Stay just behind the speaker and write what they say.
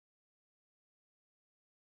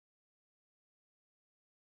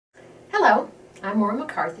Hello, I'm Moira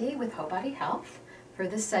McCarthy with Whole Body Health for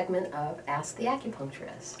this segment of Ask the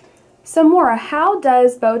Acupuncturist. So Maura, how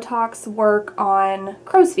does Botox work on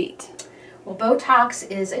crow's feet? Well,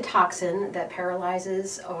 Botox is a toxin that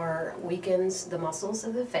paralyzes or weakens the muscles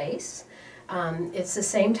of the face. It's the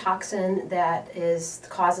same toxin that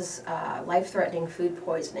causes life-threatening food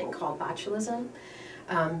poisoning called botulism.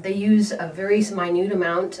 They use a very minute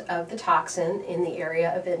amount of the toxin in the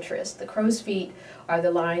area of interest. The crow's feet are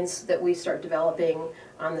the lines that we start developing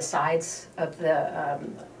on the sides of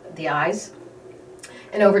the eyes.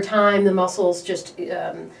 And over time, the muscles just,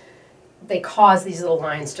 they cause these little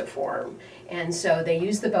lines to form. And so they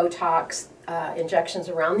use the Botox injections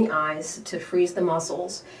around the eyes to freeze the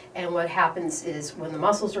muscles. And what happens is when the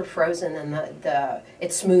muscles are frozen, and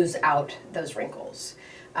it smooths out those wrinkles.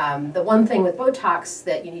 The one thing with Botox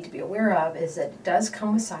that you need to be aware of is that it does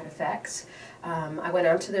come with side effects. I went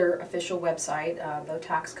onto their official website,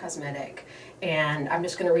 Botox Cosmetic, and I'm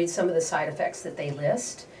just going to read some of the side effects that they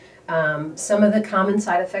list. Some of the common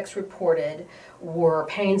side effects reported were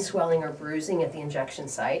pain, swelling, or bruising at the injection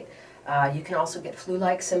site. You can also get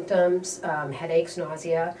flu-like symptoms, headaches,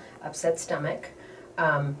 nausea, upset stomach.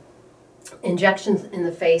 Injections in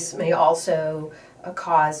the face may also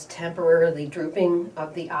cause temporarily drooping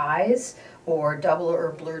of the eyes, or double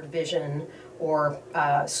or blurred vision, or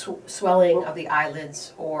swelling of the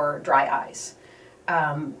eyelids, or dry eyes.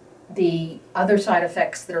 The other side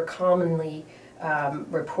effects that are commonly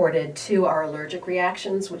reported too are allergic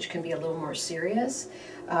reactions, which can be a little more serious.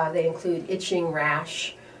 They include itching,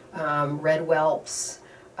 rash, red whelps,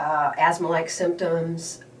 asthma-like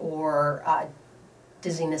symptoms, or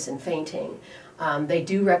dizziness and fainting. They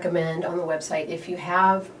do recommend on the website, if you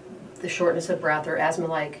have the shortness of breath or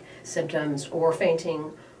asthma-like symptoms or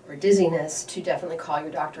fainting or dizziness, to definitely call your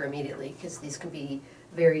doctor immediately, because these can be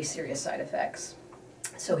very serious side effects.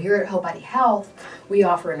 So here at Whole Body Health, we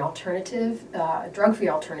offer an alternative, a drug-free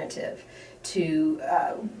alternative to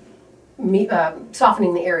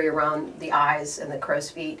softening the area around the eyes and the crow's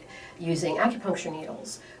feet using acupuncture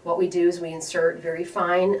needles. What we do is we insert very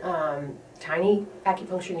fine, tiny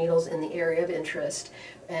acupuncture needles in the area of interest,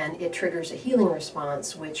 and it triggers a healing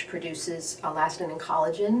response which produces elastin and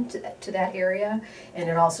collagen to that area, and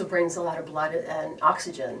it also brings a lot of blood and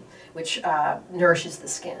oxygen, which nourishes the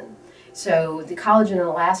skin. So the collagen and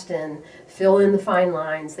elastin fill in the fine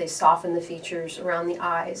lines, they soften the features around the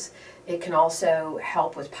eyes. It can also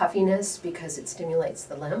help with puffiness because it stimulates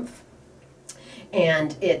the lymph.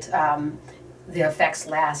 And the effects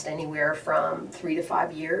last anywhere from 3 to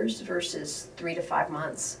 5 years versus 3 to 5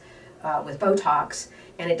 months with Botox,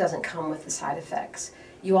 and it doesn't come with the side effects.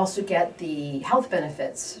 You also get the health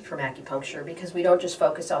benefits from acupuncture because we don't just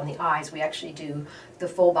focus on the eyes, we actually do the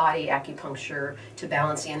full body acupuncture to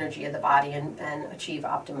balance the energy of the body and achieve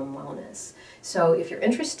optimum wellness. So if you're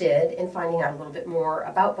interested in finding out a little bit more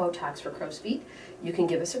about Botox for crow's feet, you can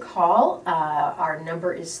give us a call. Our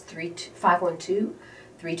number is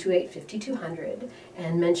 512-328-5200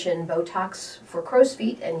 and mention Botox for crow's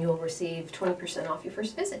feet, and you'll receive 20% off your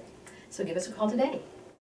first visit. So give us a call today.